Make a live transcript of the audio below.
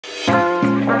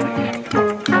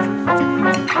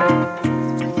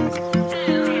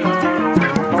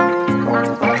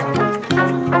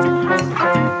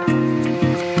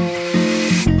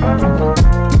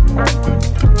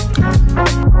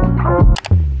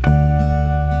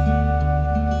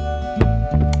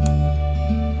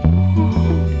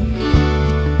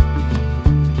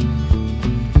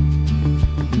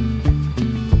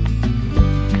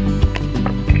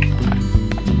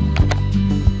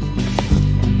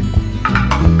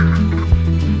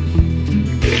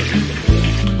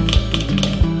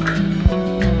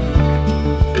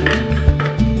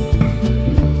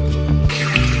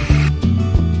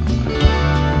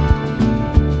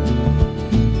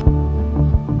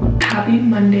Happy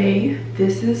Monday.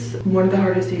 This is one of the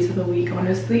hardest days of the week,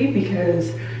 honestly,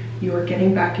 because you are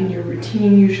getting back in your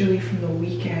routine usually from the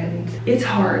weekend. It's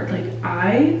hard. Like,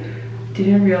 I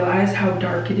didn't realize how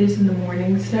dark it is in the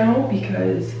mornings now,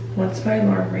 because once my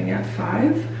alarm rang at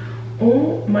 5,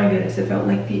 oh my goodness, it felt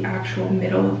like the actual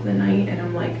middle of the night, and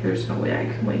I'm like, there's no way I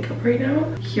can wake up right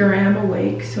now. Here I am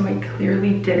awake, so I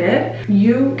clearly did it.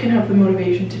 You can have the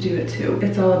motivation to do it too.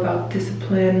 It's all about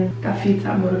discipline that feeds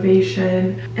that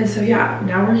motivation. And so yeah,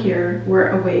 now we're here,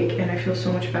 we're awake, and I feel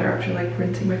so much better after like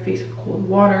rinsing my face with cold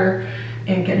water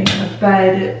and getting out of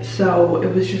bed. So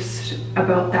it was just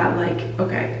about that, like,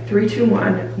 okay, 3, 2,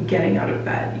 1, getting out of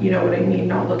bed, you know what I mean?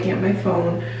 Not looking at my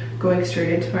phone, going straight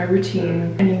into my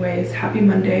routine. Anyways, happy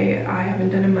Monday. I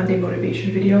haven't done a Monday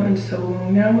motivation video in so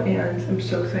long now, and I'm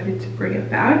so excited to bring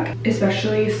it back,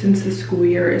 especially since the school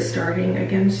year is starting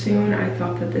again soon. I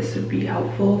thought that this would be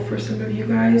helpful for some of you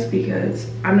guys, because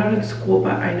I'm not in school,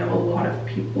 but I know a lot of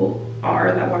people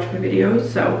are that watch my videos,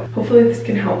 so hopefully this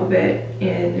can help a bit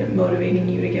in motivating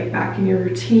you to get back in your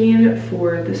routine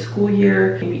for the school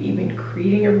year, maybe even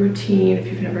creating a routine if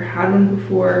you've never had one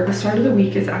before. The start of the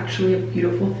week is actually a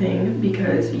beautiful thing,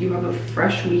 because you have a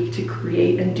fresh week to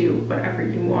create and do whatever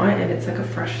you want, and it's like a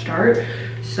fresh start.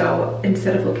 So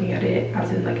instead of looking at it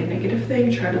as in like a negative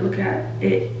thing, try to look at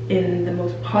it in the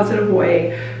most positive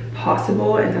way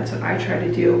possible, and that's what I try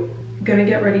to do. Gonna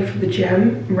get ready for the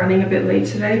gym. I'm running a bit late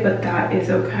today, but that is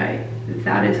okay.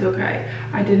 That is okay.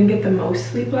 I didn't get the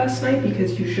most sleep last night,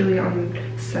 because usually on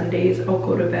Sundays I'll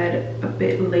go to bed a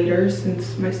bit later,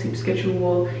 since my sleep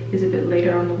schedule is a bit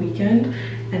later on the weekend,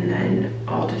 and then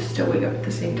I'll just still wake up at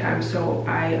the same time, so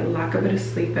I lack a bit of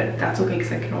sleep, but that's okay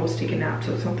because I can always take a nap,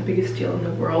 so it's not the biggest deal in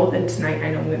the world. And tonight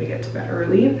I know I'm gonna get to bed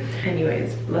early.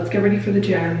 Anyways, let's get ready for the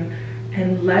gym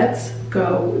and let's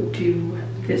go do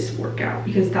this workout,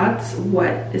 because that's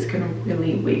what is gonna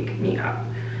really wake me up.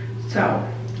 So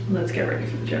let's get ready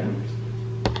for the gym.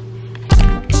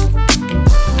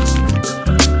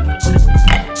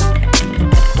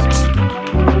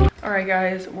 All right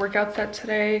guys, workout set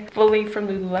today, fully from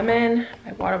Lululemon.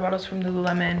 My water bottles from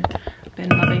Lululemon. I've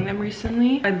been loving them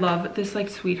recently. I love this like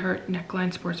sweetheart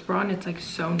neckline sports bra, and it's like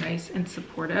so nice and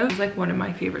supportive. It's like one of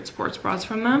my favorite sports bras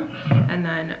from them. And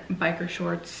then biker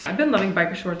shorts. I've been loving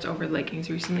biker shorts over leggings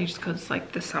recently, just because it's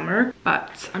like the summer,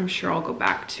 but I'm sure I'll go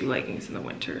back to leggings in the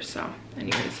winter. So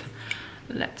anyways,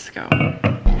 let's go.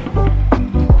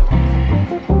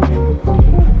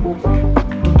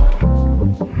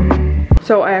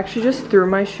 So I actually just threw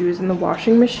my shoes in the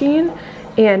washing machine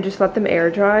and just let them air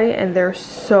dry, and they're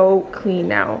so clean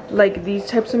now. Like, these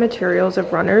types of materials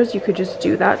of runners, you could just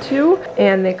do that too,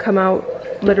 and they come out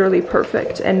literally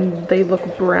perfect, and they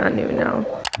look brand new now.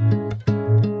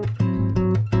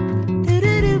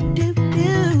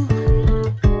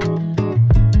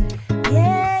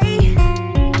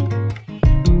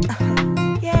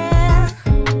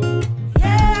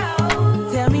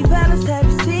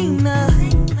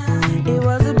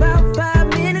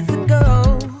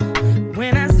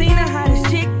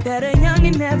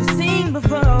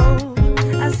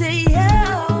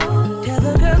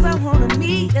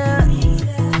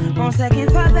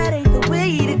 Second thought, that ain't the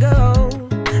way to go.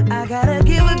 I gotta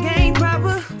give her game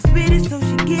proper, spit it so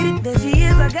she get it. There she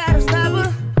is, I gotta stop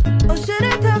her. Or should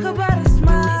I talk about a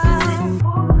smile?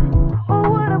 Or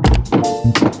what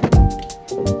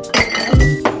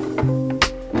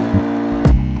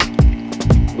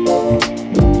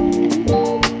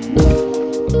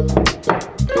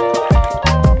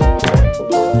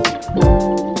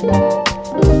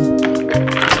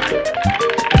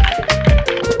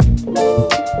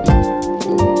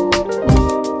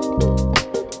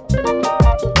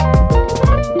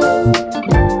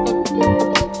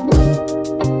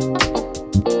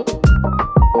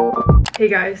Hey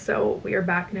guys, so we are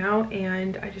back now,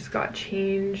 and I just got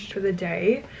changed for the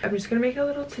day. I'm just gonna make a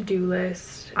little to-do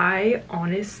list. I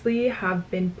honestly have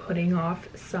been putting off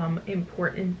some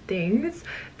important things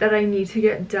that I need to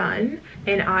get done,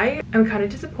 and I am kind of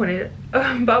disappointed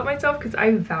about myself, because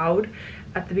I vowed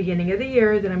at the beginning of the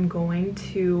year that I'm going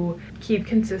to keep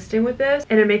consistent with this,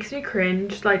 and it makes me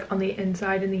cringe, like on the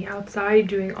inside and the outside,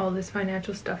 doing all this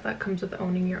financial stuff that comes with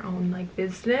owning your own like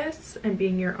business and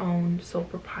being your own sole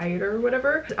proprietor or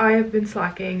whatever. I have been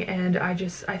slacking, and I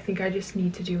think I just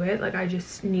need to do it. Like, I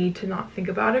just need to not think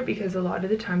about it, because a lot of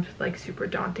the times with like super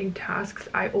daunting tasks,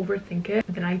 I overthink it,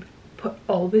 and then I put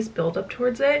all this build up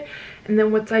towards it, and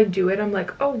then once I do it, I'm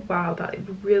like, oh wow, that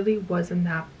really wasn't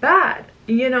that bad.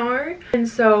 you know? And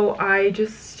so I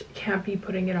just can't be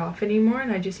putting it off anymore,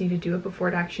 and I just need to do it before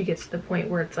it actually gets to the point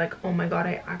where it's like, oh my god,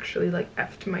 I actually like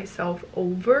effed myself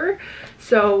over.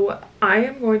 So I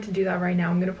am going to do that right now.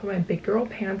 I'm gonna put my big girl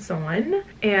pants on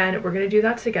and we're gonna do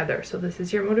that together. So this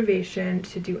is your motivation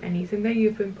to do anything that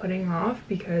you've been putting off,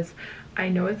 because I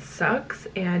know it sucks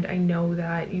and I know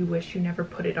that you wish you never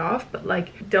put it off, but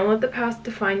like, don't let the past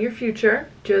define your future.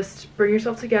 Just bring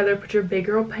yourself together, put your big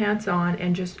girl pants on,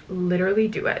 and just literally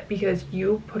do it, because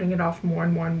you putting it off more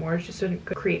and more and more is just going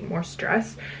to create more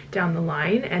stress down the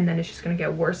line, and then it's just going to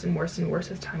get worse and worse and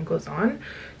worse as time goes on.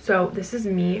 So this is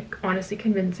me honestly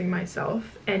convincing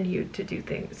myself and you to do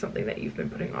something that you've been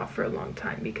putting off for a long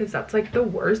time, because that's like the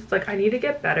worst. Like, I need to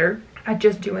get better at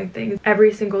just doing things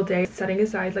every single day, setting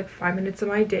aside like 5 minutes of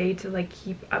my day to like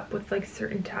keep up with like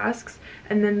certain tasks,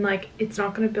 and then like it's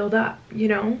not going to build up, you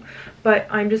know? But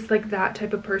I'm just like that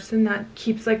type of person that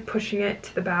keeps like pushing it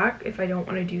to the back if I don't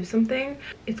want to do something.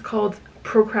 It's called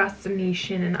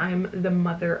procrastination, and I'm the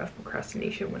mother of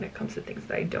procrastination when it comes to things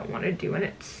that I don't want to do, and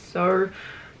it's so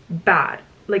bad.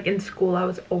 Like in school, I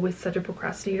was always such a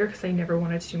procrastinator because I never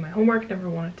wanted to do my homework, never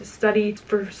wanted to study.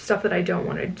 For stuff that I don't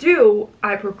want to do,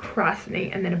 I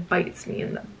procrastinate, and then it bites me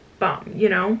in the bum, you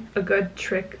know? A good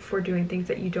trick for doing things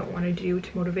that you don't want to do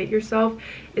to motivate yourself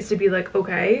is to be like,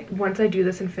 okay, once I do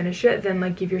this and finish it, then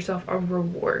like give yourself a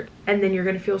reward, and then you're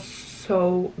gonna feel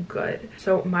so good.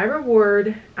 So my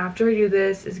reward after I do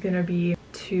this is gonna be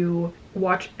to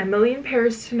watch Emily in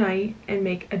Paris tonight and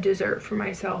make a dessert for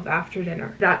myself after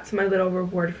dinner. That's my little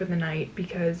reward for the night,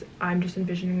 because I'm just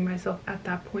envisioning myself at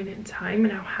that point in time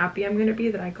and how happy I'm gonna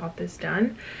be that I got this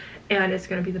done, and it's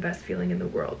gonna be the best feeling in the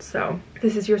world. So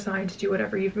this is your sign to do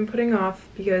whatever you've been putting off,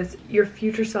 because your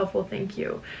future self will thank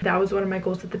you. That was one of my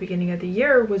goals at the beginning of the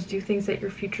year, was do things that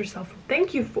your future self will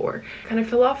thank you for. Kind of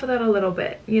fell off of that a little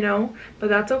bit, you know, but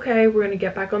that's okay. We're gonna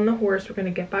get back on the horse. We're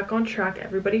gonna get back on track.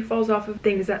 Everybody falls off of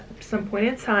things at some point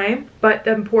in time, but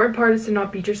the important part is to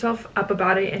not beat yourself up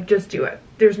about it and just do it.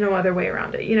 There's no other way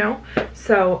around it, you know?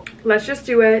 So let's just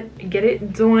do it, get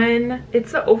it done.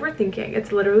 It's the overthinking.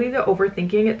 It's literally the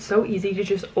overthinking. It's so easy to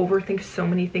just overthink so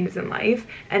many things in life,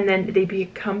 and then they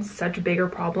become such bigger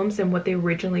problems than what they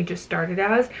originally just started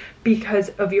as because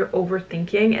of your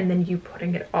overthinking and then you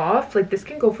putting it off. Like, this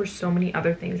can go for so many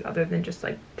other things other than just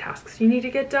like tasks you need to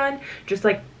get done, just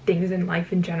like things in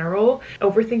life in general.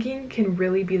 Overthinking can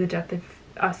really be the death of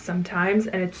us sometimes,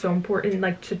 and it's so important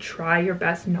like to try your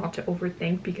best not to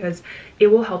overthink, because it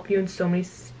will help you in so many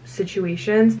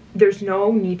situations. There's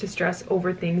no need to stress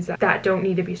over things that don't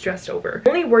need to be stressed over.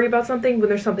 Only worry about something when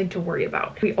there's something to worry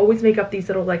about. We always make up these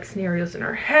little like scenarios in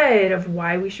our head of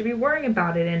why we should be worrying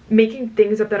about it, and making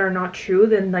things up that are not true,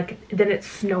 then it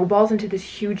snowballs into this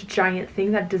huge giant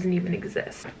thing that doesn't even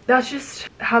exist. That's just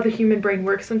how the human brain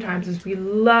works sometimes, is we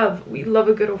love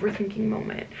a good overthinking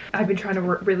moment. I've been trying to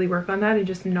really work on that and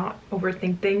just not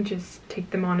overthink things, just take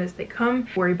them on as they come,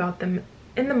 worry about them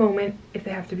in the moment. If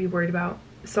they have to be worried about,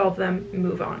 solve them,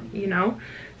 move on, you know?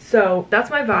 So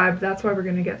that's my vibe. That's why we're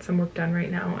gonna get some work done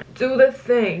right now. Do the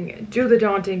thing, do the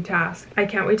daunting task. I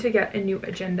can't wait to get a new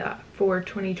agenda for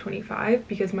 2025,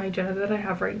 because my agenda that I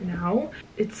have right now,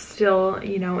 it's still,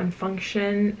 you know, in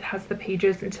function. It has the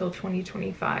pages until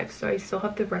 2025, so I still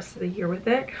have the rest of the year with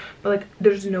it, but like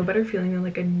there's no better feeling than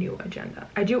like a new agenda.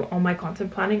 I do all my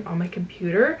content planning on my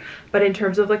computer, but in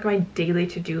terms of like my daily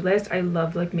to-do list, I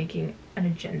love like making an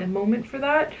agenda moment for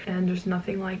that, and there's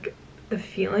nothing like the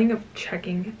feeling of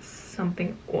checking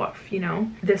something off, you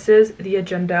know? This is the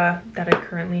agenda that I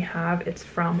currently have. It's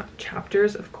from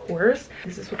Chapters, of course.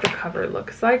 This is what the cover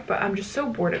looks like, but I'm just so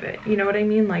bored of it. You know what I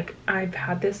mean? Like, I've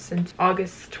had this since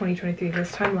August 2023,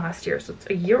 this time last year, so it's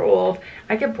a year old.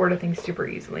 I get bored of things super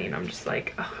easily, and I'm just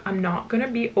like, ugh, I'm not gonna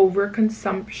be over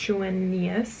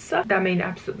consumptuous. That made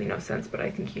absolutely no sense, but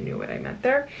I think you knew what I meant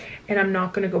there. And I'm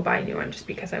not gonna go buy a new one just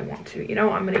because I want to, you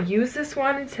know? I'm gonna use this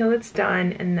one until it's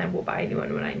done, and then we'll buy a new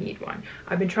one when I need one.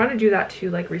 I've been trying to do that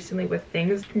too, like recently with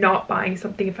things, not buying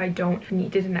something if I don't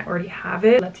need it and I already have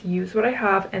it. Let's use what I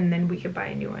have and then we could buy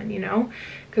a new one, you know?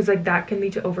 Because like that can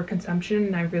lead to overconsumption,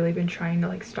 and I've really been trying to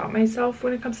like stop myself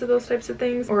when it comes to those types of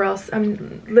things, or else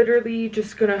I'm literally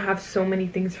just gonna have so many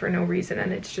things for no reason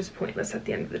and it's just pointless at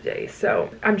the end of the day. So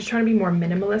I'm just trying to be more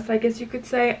minimalist, I guess you could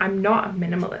say. I'm not a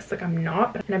minimalist, like I'm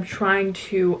not, and I'm trying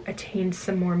to attain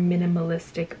some more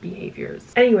minimalistic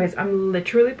behaviors. Anyways, I'm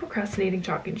literally procrastinating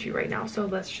talking to you right now, so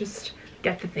let's just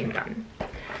get the thing done.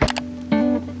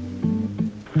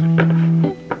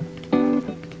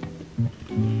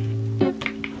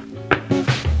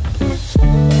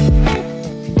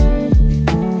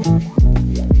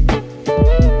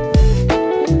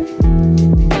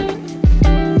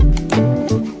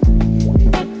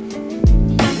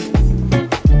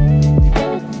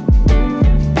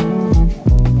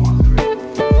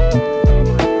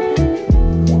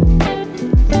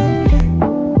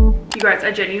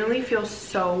 I genuinely feel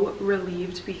so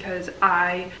relieved because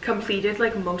I completed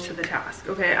like most of the task.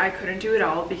 Okay, I couldn't do it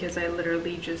all because I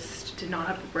literally just did not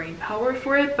have the brain power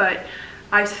for it, but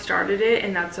I started it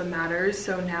and that's what matters.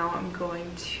 So now I'm going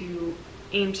to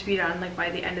aim to be done like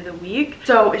by the end of the week.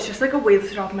 So it's just like a weight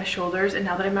lifted off my shoulders, and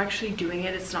now that I'm actually doing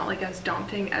it, it's not like as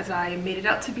daunting as I made it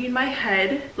out to be in my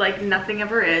head. Like nothing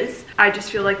ever is. I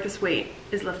just feel like this weight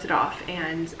is lifted off,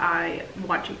 and I'm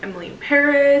watching Emily in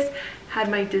Paris, had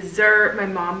my dessert. My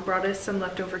mom brought us some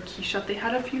leftover quiche they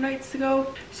had a few nights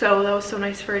ago, so that was so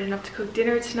nice for her. I didn't have to cook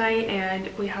dinner tonight, and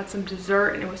we had some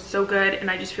dessert and it was so good,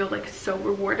 and I just feel like so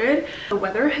rewarded. The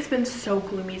weather has been so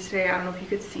gloomy today. I don't know if you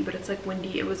could see, but it's like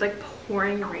windy. It was like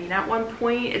pouring rain at one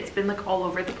point. It's been like all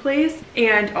over the place.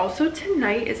 And also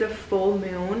tonight is a full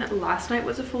moon. Last night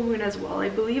was a full moon as well, I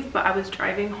believe, but I was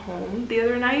driving home the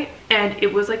other night and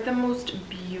it was like the most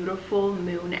beautiful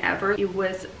moon ever. It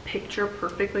was picture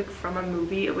perfect, like from a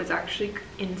movie. It was actually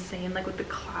insane, like with the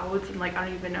clouds and like I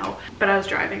don't even know, but I was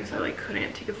driving so I like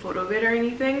couldn't take a photo of it or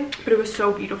anything, but it was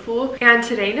so beautiful. And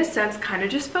today in a sense kind of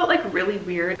just felt like really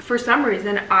weird. For some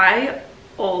reason I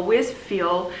always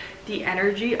feel the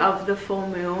energy of the full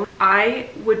moon. I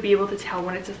would be able to tell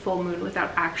when it's a full moon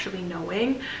without actually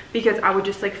knowing, because I would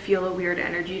just like feel a weird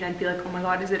energy and I'd be like, oh my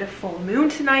god, is it a full moon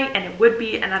tonight? And it would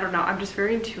be, and I don't know, I'm just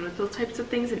very in tune with those types of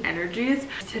things and energies.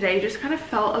 Today just kind of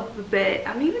felt a bit,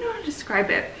 I don't even know how to describe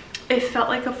it. It felt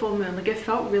like a full moon. Like it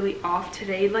felt really off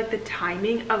today. Like the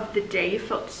timing of the day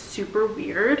felt super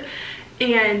weird.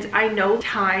 And I know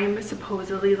time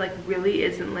supposedly like really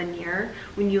isn't linear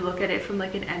when you look at it from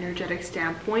like an energetic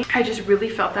standpoint. I just really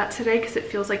felt that today because it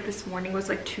feels like this morning was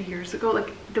like 2 years ago. Like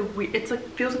it's like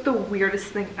feels like the weirdest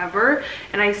thing ever,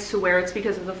 and I swear it's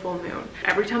because of the full moon.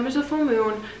 Every time there's a full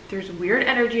moon, there's weird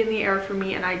energy in the air for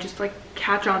me, and I just like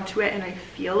catch onto it and I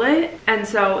feel it. And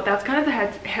so that's kind of the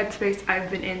headspace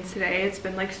I've been in today. It's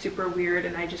been like super weird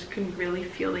and I just can really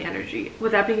feel the energy.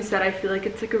 With that being said, I feel like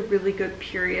it's like a really good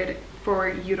period for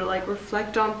you to like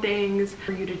reflect on things,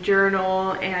 for you to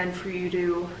journal, and for you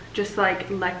to just like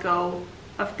let go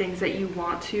of things that you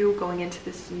want to going into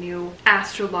this new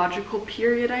astrological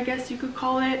period, I guess you could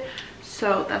call it.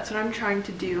 So that's what I'm trying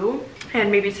to do.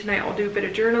 And maybe tonight I'll do a bit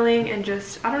of journaling and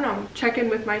just, I don't know, check in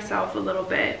with myself a little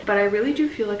bit. But I really do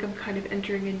feel like I'm kind of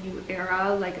entering a new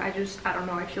era. Like I don't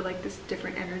know, I feel like this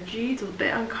different energy. It's a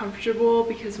bit uncomfortable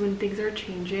because when things are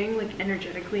changing, like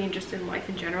energetically and just in life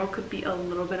in general, could be a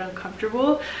little bit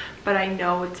uncomfortable. But I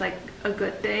know it's like a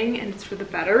good thing and it's for the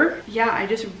better. Yeah, I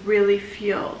just really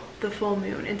feel the full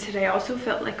moon. And today also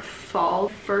felt like fall.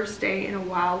 First day in a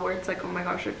while where it's like, oh my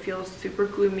gosh, it feels super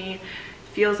gloomy,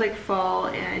 feels like fall,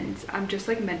 and I'm just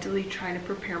like mentally trying to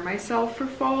prepare myself for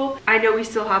fall. I know we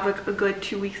still have like a good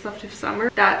 2 weeks left of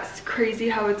summer. That's crazy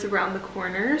how it's around the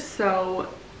corner.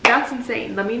 So that's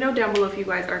insane. Let me know down below if you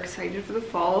guys are excited for the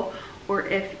fall or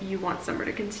if you want summer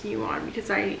to continue on, because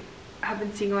I have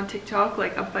been seeing on TikTok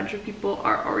like a bunch of people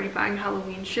are already buying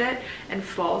Halloween shit and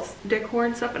fall decor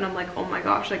and stuff, and I'm like, oh my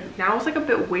gosh, like now it's like a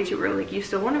bit way too early. Like you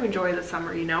still want to enjoy the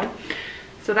summer, you know?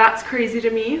 So that's crazy to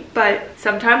me. But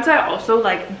sometimes I also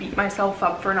like beat myself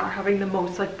up for not having the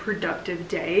most like productive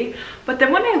day. But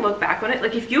then when I look back on it,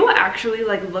 like if you actually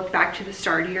like look back to the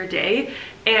start of your day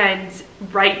and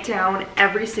write down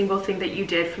every single thing that you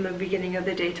did from the beginning of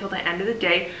the day till the end of the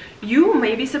day, you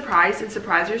may be surprised and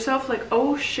surprise yourself like,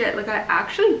 oh shit, like I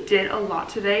actually did a lot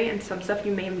today, and some stuff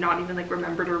you may have not even like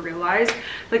remembered or realized.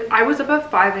 Like I was up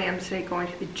at 5 a.m. today going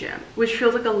to the gym, which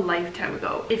feels like a lifetime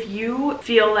ago. If you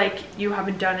feel like you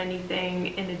haven't done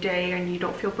anything in a day and you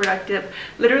don't feel productive,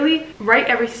 literally write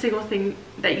every single thing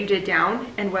that you did down,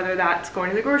 and whether that's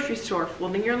going to the grocery store,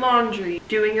 folding your laundry,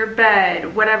 doing your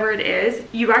bed, whatever it is,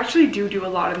 you actually do a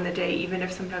lot in the day, even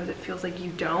if sometimes it feels like you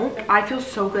don't. I feel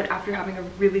so good after having a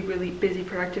really busy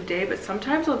productive day, but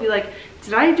sometimes I'll be like,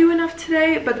 did I do enough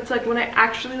today? But it's like when I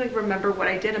actually like remember what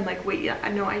I did, I'm like, wait, yeah,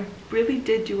 I know I really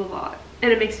did do a lot,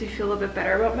 and it makes me feel a bit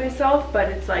better about myself. But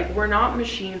it's like we're not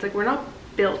machines, like we're not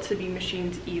built to be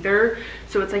machines either.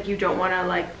 So it's like you don't want to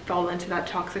like fall into that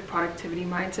toxic productivity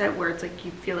mindset where it's like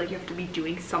you feel like you have to be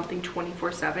doing something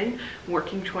 24/7,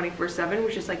 working 24/7,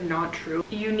 which is like not true.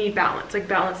 You need balance. Like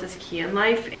balance is key in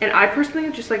life, and I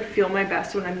personally just like feel my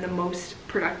best when I'm the most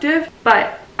productive,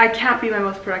 but I can't be my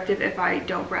most productive if I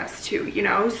don't rest too, you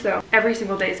know? So every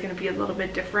single day is going to be a little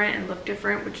bit different and look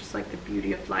different, which is like the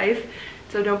beauty of life.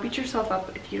 So don't beat yourself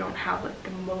up if you don't have like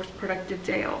the most productive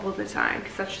day all the time,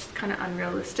 because that's just kind of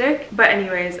unrealistic. But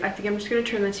anyways, I think I'm just gonna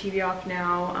turn the TV off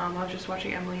now. I was just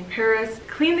watching Emily in Paris,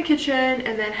 clean the kitchen,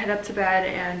 and then head up to bed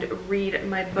and read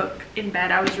my book in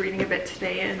bed. I was reading a bit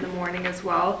today in the morning as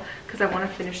well, because I want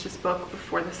to finish this book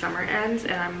before the summer ends,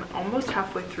 and I'm almost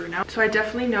halfway through now. So I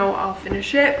definitely know I'll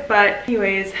finish it. But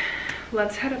anyways,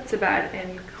 let's head up to bed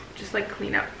and just like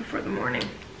clean up before the morning.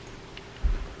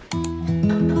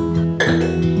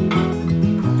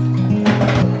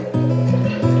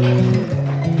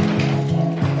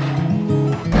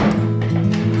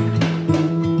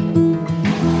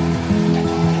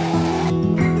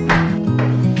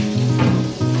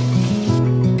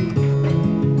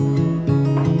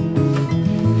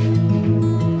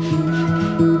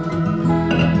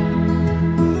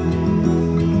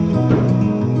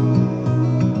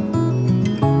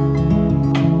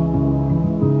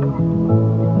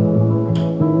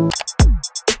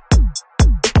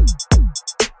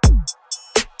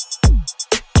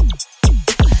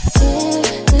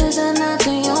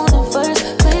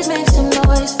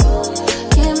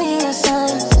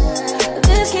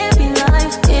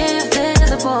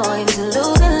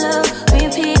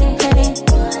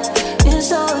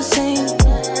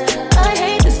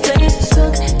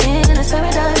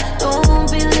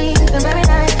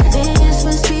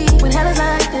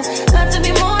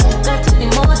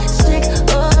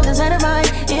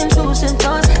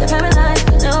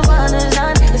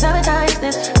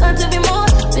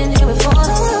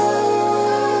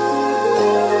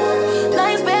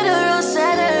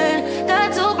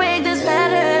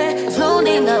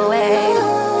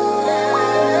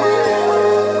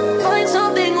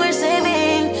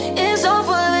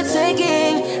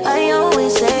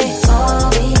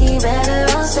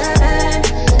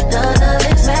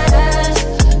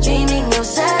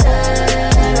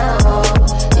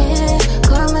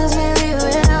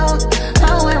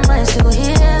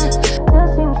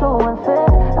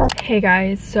 Hey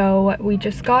guys, so we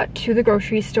just got to the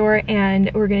grocery store and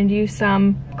we're gonna do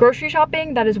some grocery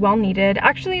shopping that is well needed.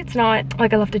 Actually, it's not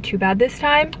like I left it too bad this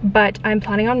time, but I'm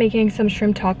planning on making some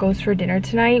shrimp tacos for dinner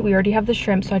tonight. We already have the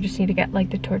shrimp, so I just need to get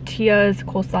like the tortillas,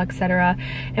 coleslaw, etc.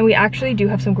 And we actually do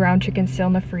have some ground chicken still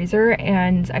in the freezer,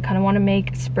 and I kind of want to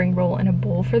make spring roll in a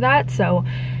bowl for that. So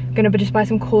I'm gonna just buy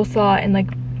some coleslaw and like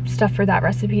stuff for that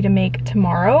recipe to make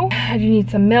tomorrow. I do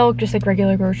need some milk, just like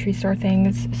regular grocery store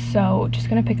things. So just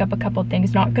gonna pick up a couple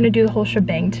things. Not gonna do the whole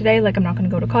shebang today. Like I'm not gonna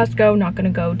go to Costco, not gonna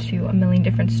go to a million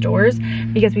different stores,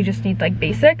 because we just need like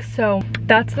basics. So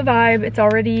that's the vibe. It's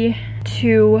already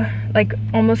like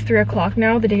almost 3 o'clock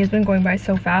now. The day has been going by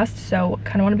so fast, so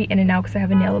kind of want to be in and out because I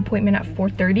have a nail appointment at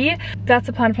 4:30. That's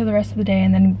the plan for the rest of the day,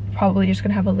 and then probably just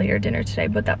gonna have a later dinner today,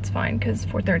 but that's fine because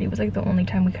 4:30 was like the only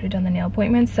time we could have done the nail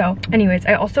appointment. So anyways,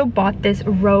 I also bought this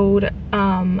Rhode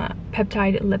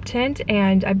peptide lip tint,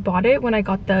 and I bought it when I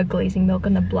got the glazing milk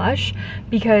and the blush,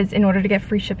 because in order to get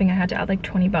free shipping I had to add like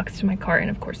 20 bucks to my cart, and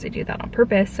of course they do that on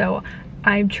purpose. So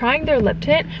I'm trying their lip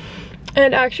tint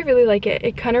and I actually really like it.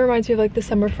 It kind of reminds me of like the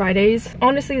Summer Fridays.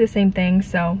 Honestly, the same thing,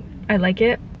 so I like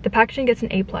it. The packaging gets an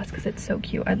A+ because it's so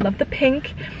cute. I love the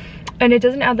pink, and it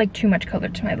doesn't add like too much color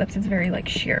to my lips. It's very like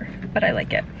sheer, but I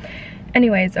like it.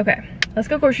 Anyways, okay, let's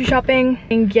go grocery shopping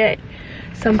and get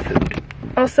some food.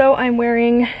 Also, I'm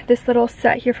wearing this little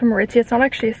set here from Maritza. It's not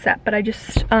actually a set, but I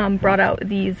just brought out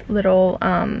these little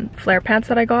flare pants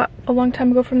that I got a long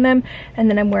time ago from them, and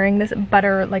then I'm wearing this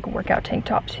butter like workout tank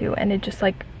top too, and it just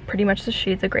like pretty much the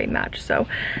shade's a great match. So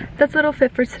that's a little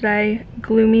fit for today.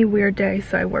 Gloomy, weird day,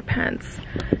 so I wore pants.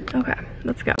 Okay,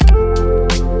 let's go.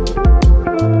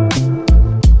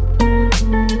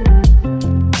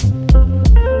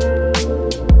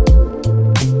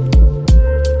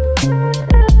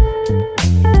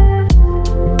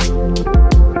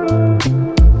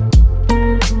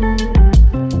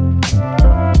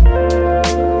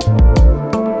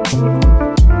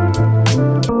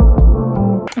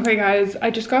 Okay guys,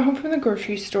 I just got home from the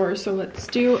grocery store, so let's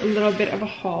do a little bit of a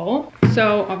haul.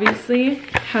 So obviously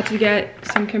had to get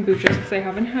some kombuchas because I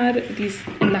haven't had these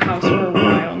in the house for a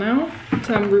while now.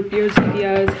 Some root beer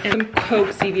Zevias and some Coke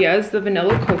Zevias. The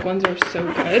vanilla Coke ones are so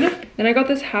good. Then I got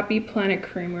this Happy Planet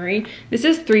Creamery. This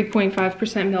is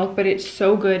 3.5% milk, but it's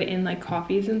so good in like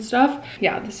coffees and stuff.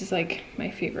 Yeah, this is like my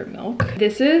favorite milk.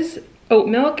 This is oat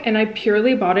milk, and I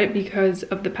purely bought it because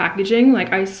of the packaging.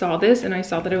 Like I saw this and I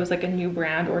saw that it was like a new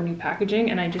brand or new packaging,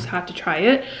 and I just had to try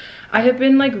it. I have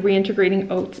been like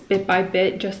reintegrating oats bit by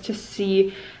bit just to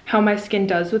see how my skin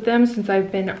does with them since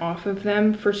I've been off of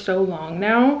them for so long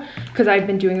now, because I've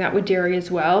been doing that with dairy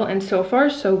as well, and so far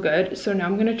so good. So now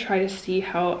I'm gonna try to see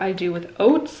how I do with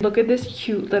oats. Look at this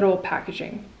cute little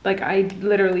packaging. Like, I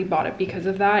literally bought it because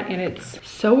of that, and it's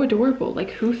so adorable. Like,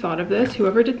 who thought of this?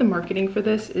 Whoever did the marketing for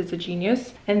this is a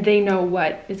genius, and they know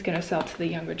what is gonna sell to the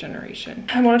younger generation.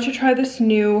 I wanted to try this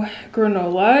new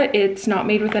granola. It's not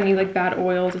made with any like bad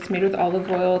oils. It's made with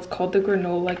olive oil. It's called the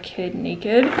Granola Kid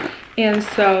Naked. And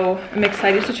so I'm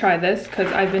excited to try this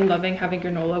because I've been loving having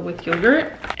granola with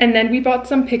yogurt. And then we bought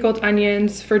some pickled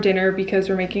onions for dinner because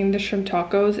we're making the shrimp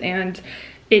tacos, and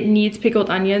it needs pickled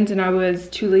onions, and I was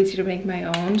too lazy to make my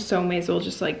own, so may as well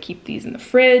just like keep these in the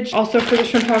fridge. Also for the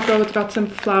shrimp taco, it's got some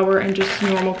flour and just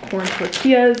normal corn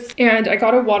tortillas. And I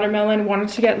got a watermelon, wanted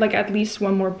to get like at least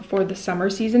one more before the summer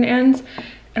season ends.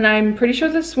 And I'm pretty sure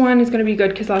this one is gonna be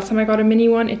good because last time I got a mini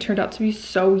one, it turned out to be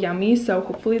so yummy. So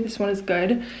hopefully this one is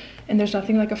good. And there's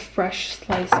nothing like a fresh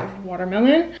slice of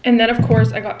watermelon. And then of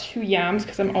course I got 2 yams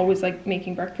because I'm always like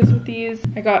making breakfast with these.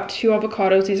 I got 2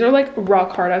 avocados. These are like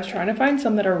rock hard. I was trying to find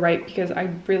some that are ripe because I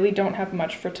really don't have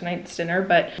much for tonight's dinner,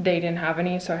 but they didn't have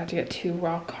any, so I had to get 2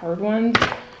 rock hard ones.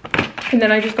 And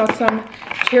then I just got some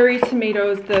cherry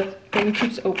tomatoes. The thing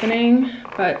keeps opening,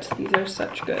 but these are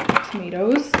such good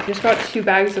tomatoes. Just got 2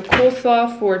 bags of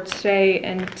coleslaw for today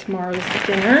and tomorrow's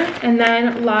dinner. And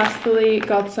then lastly,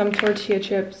 got some tortilla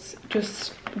chips.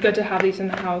 Just good to have these in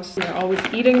the house. We're always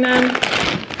eating them.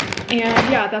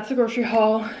 And yeah, that's the grocery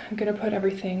haul. I'm gonna put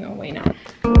everything away now.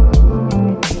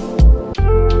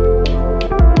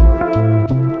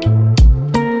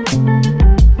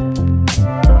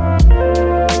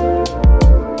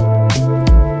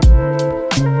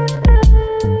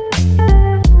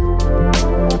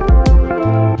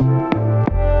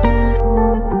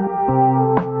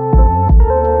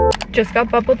 Just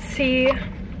got bubble tea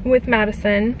with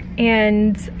Madison,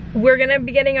 and we're gonna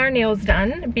be getting our nails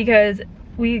done because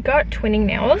we got twinning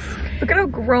nails. Look at how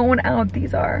grown out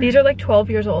these are. These are like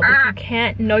 12 years old. Like, you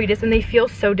can't notice, and they feel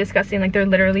so disgusting, like they're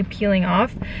literally peeling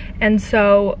off. And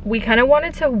so we kind of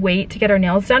wanted to wait to get our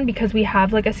nails done because we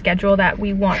have like a schedule that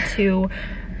we want to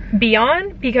be on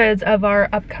because of our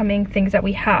upcoming things that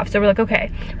we have. So we're like,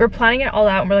 okay, we're planning it all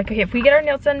out, and we're like, okay, if we get our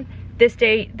nails done this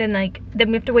date, then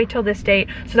we have to wait till this date.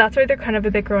 So that's why they're kind of a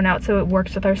bit grown out, so it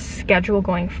works with our schedule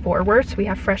going forward. So we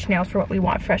have fresh nails for what we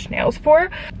want fresh nails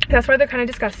for. That's why they're kind of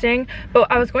disgusting.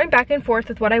 But I was going back and forth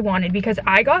with what I wanted because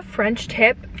I got French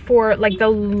tip for like the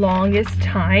longest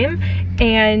time,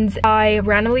 and I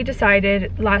randomly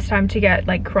decided last time to get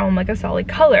like chrome, like a solid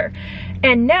color.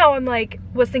 And now I'm like,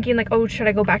 was thinking like, oh, should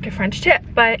I go back to French tip?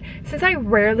 But since I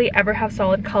rarely ever have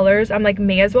solid colors, I'm like,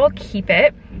 may as well keep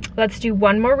it. Let's do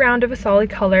one more round of a solid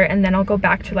color, and then I'll go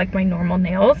back to like my normal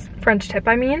nails, French tip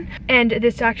I mean. And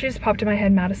this actually just popped in my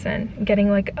head, Madison, getting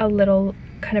like a little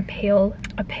kind of pale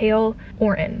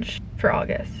orange for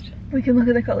August. We can look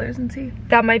at the colors and see.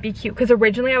 That might be cute, because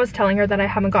originally I was telling her that I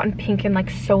haven't gotten pink in like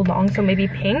so long, so maybe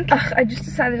pink. Ugh, I just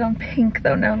decided on pink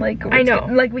though now. Like, I know,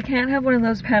 like we can't have one of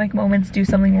those panic moments, do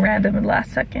something random at the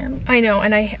last second. I know,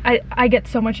 and I get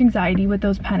so much anxiety with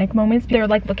those panic moments. They're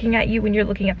like looking at you when you're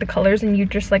looking at the colors, and you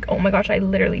just like, oh my gosh, I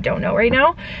literally don't know right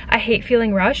now. I hate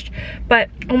feeling rushed. But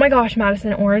oh my gosh,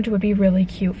 Madison, orange would be really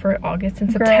cute for August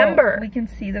and September. Girl, we can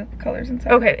see the colors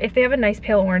inside. Okay, if they have a nice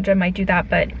pale orange, I might do that,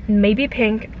 but maybe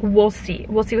pink. We'll see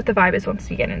what the vibe is once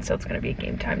we get in, so it's gonna be a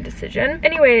game time decision.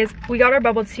 Anyways, we got our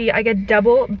bubble tea. I get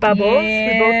double bubbles.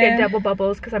 Yeah. We both get double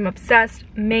bubbles because I'm obsessed.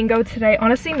 Mango today.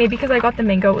 Honestly, maybe because I got the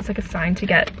mango, it was like a sign to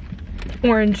get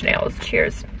orange nails.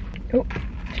 Cheers. Oh,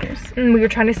 cheers. And we were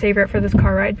trying to savor it for this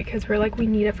car ride because we're like, we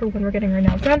need it for when we're getting our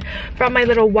nails done. Brought my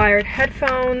little wired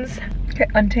headphones. Okay,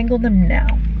 untangle them now.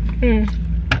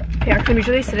 Yeah, I'm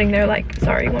usually sitting there like,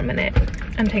 sorry, 1 minute,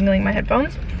 untangling my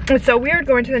headphones. It's so weird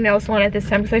going to the nail salon at this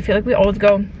time because I feel like we always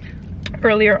go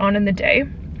earlier on in the day,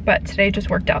 but today just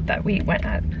worked out that we went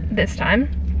at this time,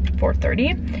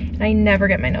 4:30, and I never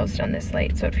get my nails done this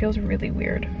late, so it feels really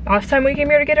weird. Last time we came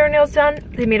here to get our nails done,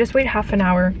 they made us wait half an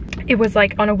hour. It was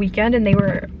like on a weekend and they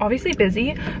were obviously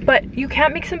busy, but you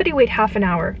can't make somebody wait half an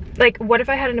hour. Like, what if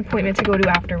I had an appointment to go to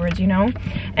afterwards, you know?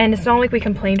 And it's not like we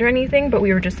complained or anything, but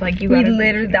we were just like,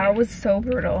 that was so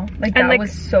brutal. Like, that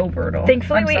was so brutal.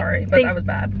 Thankfully, I'm sorry, but that was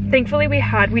bad. Thankfully we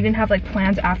didn't have like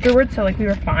plans afterwards, so like we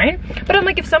were fine. But I'm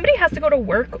like, if somebody has to go to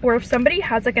work, or if somebody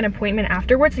has like an appointment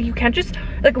afterwards, like, you can't just,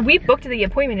 like, we booked the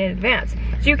appointment in advance,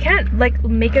 so you can't like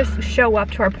make us show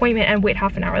up to our appointment and wait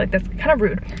half an hour. Like, that's kind of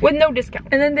rude with no discount.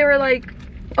 And then they were like,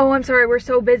 Oh, I'm sorry, we're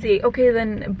so busy. Okay,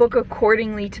 then book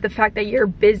accordingly to the fact that you're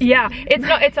busy. Yeah, it's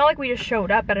not like we just showed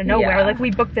up out of nowhere. Yeah. Like,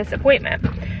 we booked this appointment.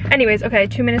 Anyways, okay,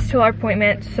 2 minutes till our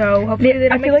appointment, so hopefully they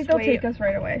don't I feel like they'll wait. take us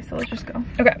right away, so let's just go.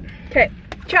 Okay,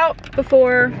 ciao.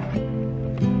 Before.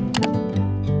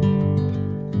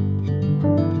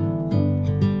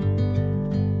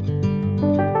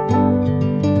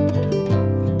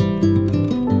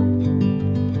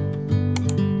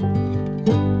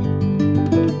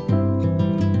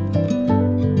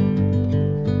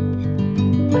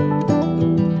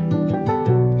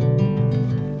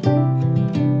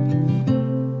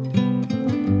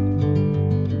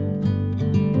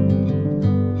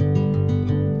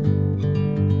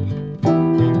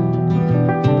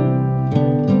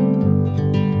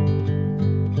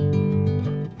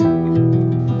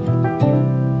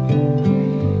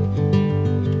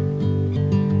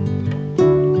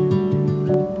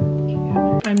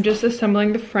 I'm just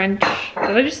assembling the French.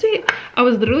 Did I just say? I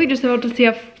was literally just about to say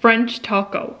a French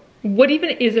taco. What even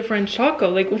is a French taco?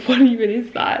 Like, what even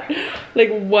is that?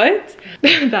 Like, what?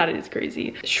 That is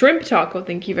crazy. Shrimp taco,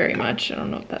 thank you very much. I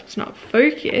don't know if that's not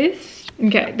focused.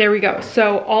 Okay, there we go.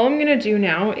 So all I'm gonna do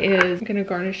now is I'm gonna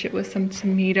garnish it with some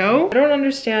tomato. I don't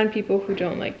understand people who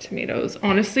don't like tomatoes.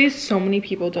 Honestly, so many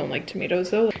people don't like tomatoes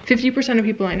though. 50% of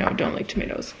people I know don't like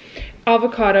tomatoes.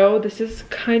 Avocado, this is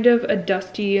kind of a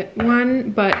dusty one,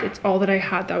 but it's all that I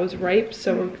had that was ripe,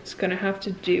 so it's gonna have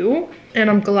to do. And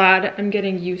I'm glad I'm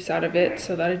getting use out of it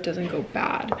so that it doesn't go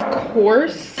bad. Of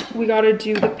course, we gotta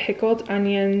do the pickled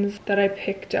onions that I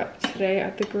picked up today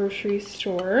at the grocery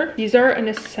store. These are an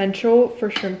essential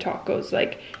for shrimp tacos.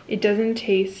 Like, it doesn't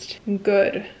taste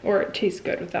good, or it tastes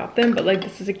good without them, but like,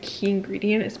 this is a key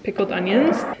ingredient, is pickled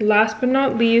onions. Last but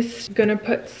not least, I'm gonna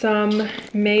put some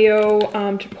mayo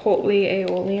chipotle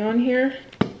aioli on here.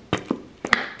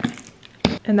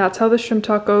 And that's how the shrimp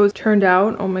tacos turned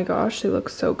out. Oh my gosh, they look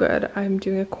so good. I'm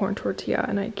doing a corn tortilla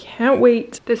and I can't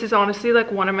wait. This is honestly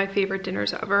like one of my favorite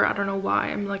dinners ever. I don't know why.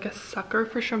 I'm like a sucker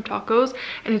for shrimp tacos,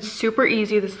 and it's super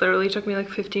easy. This literally took me like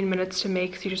 15 minutes to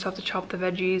make. So you just have to chop the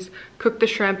veggies, cook the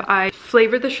shrimp. I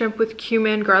flavored the shrimp with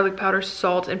cumin, garlic powder,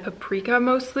 salt, and paprika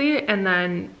mostly. And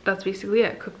then that's basically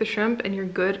it. Cook the shrimp and you're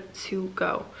good to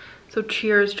go. So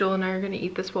cheers. Joel and I are gonna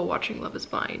eat this while watching Love is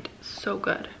Blind. So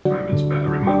good. Moments better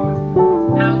remote.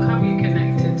 How come you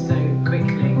connected so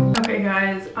quickly? Okay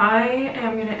guys, I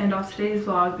am gonna end off today's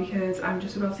vlog because I'm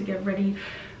just about to get ready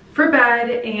for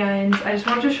bed, and I just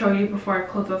wanted to show you before I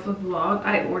close off the vlog,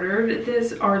 I ordered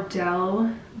this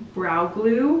Ardell brow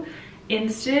glue.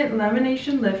 Instant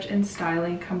lamination lift and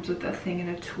styling, comes with a thing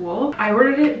and a tool. I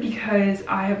ordered it because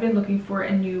I have been looking for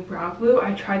a new brow glue.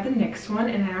 I tried the NYX one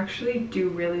and I actually do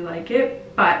really like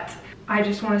it, but I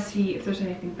just want to see if there's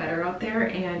anything better out there,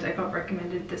 and I got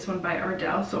recommended this one by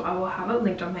Ardell, so I will have it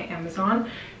linked on my Amazon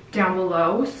down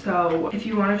below. So if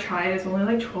you want to try it, it's only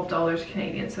like $12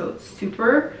 Canadian, so it's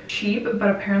super cheap, but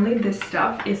apparently this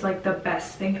stuff is like the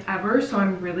best thing ever, so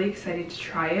I'm really excited to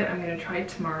try it. I'm gonna try it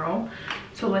tomorrow,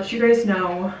 so I'll let you guys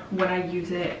know when I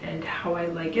use it and how I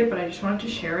like it, but I just wanted to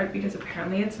share it because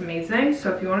apparently it's amazing.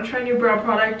 So if you want to try a new brow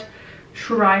product,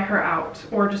 try her out,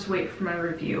 or just wait for my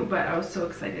review. But I was so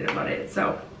excited about it,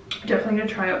 so definitely gonna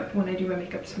try it when I do my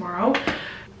makeup tomorrow.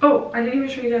 Oh, I didn't even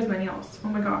show you guys my nails. Oh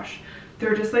my gosh,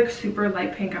 they're just like super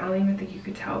light pink. I don't even think you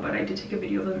could tell, but I did take a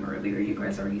video of them earlier, you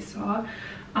guys already saw.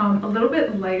 A little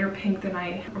bit lighter pink than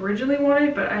I originally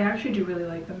wanted, but I actually do really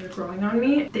like them. They're growing on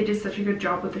me. They did such a good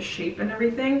job with the shape and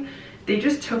everything. They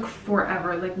just took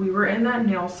forever. Like, we were in that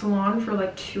nail salon for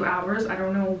like 2 hours. I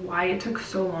don't know why it took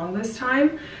so long this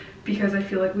time, because I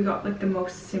feel like we got like the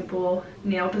most simple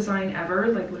nail design ever,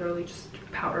 like literally just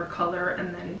powder color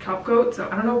and then top coat. So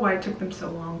I don't know why it took them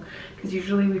so long, because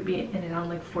usually we'd be in and out in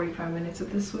like 45 minutes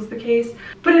if this was the case.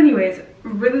 But anyways,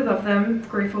 really love them,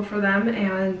 grateful for them,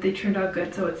 and they turned out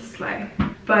good, so it's a slay.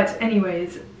 But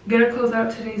anyways, gonna close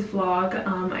out today's vlog.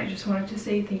 I just wanted to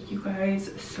say thank you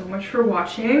guys so much for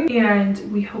watching,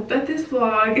 and we hope that this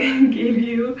vlog gave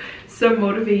you some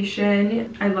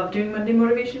motivation. I love doing Monday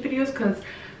motivation videos because,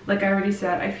 like I already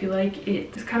said, I feel like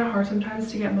it's kind of hard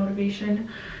sometimes to get motivation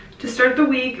to start the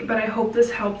week, but I hope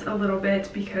this helped a little bit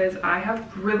because I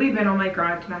have really been on my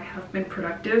grind and I have been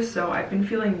productive, so I've been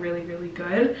feeling really, really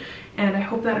good, and I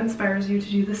hope that inspires you to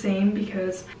do the same,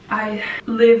 because I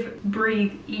live,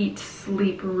 breathe, eat,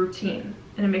 sleep routine,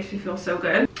 and it makes me feel so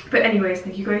good. But anyways,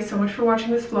 thank you guys so much for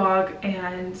watching this vlog,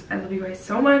 and I love you guys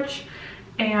so much,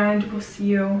 and we'll see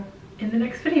you in the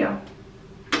next video.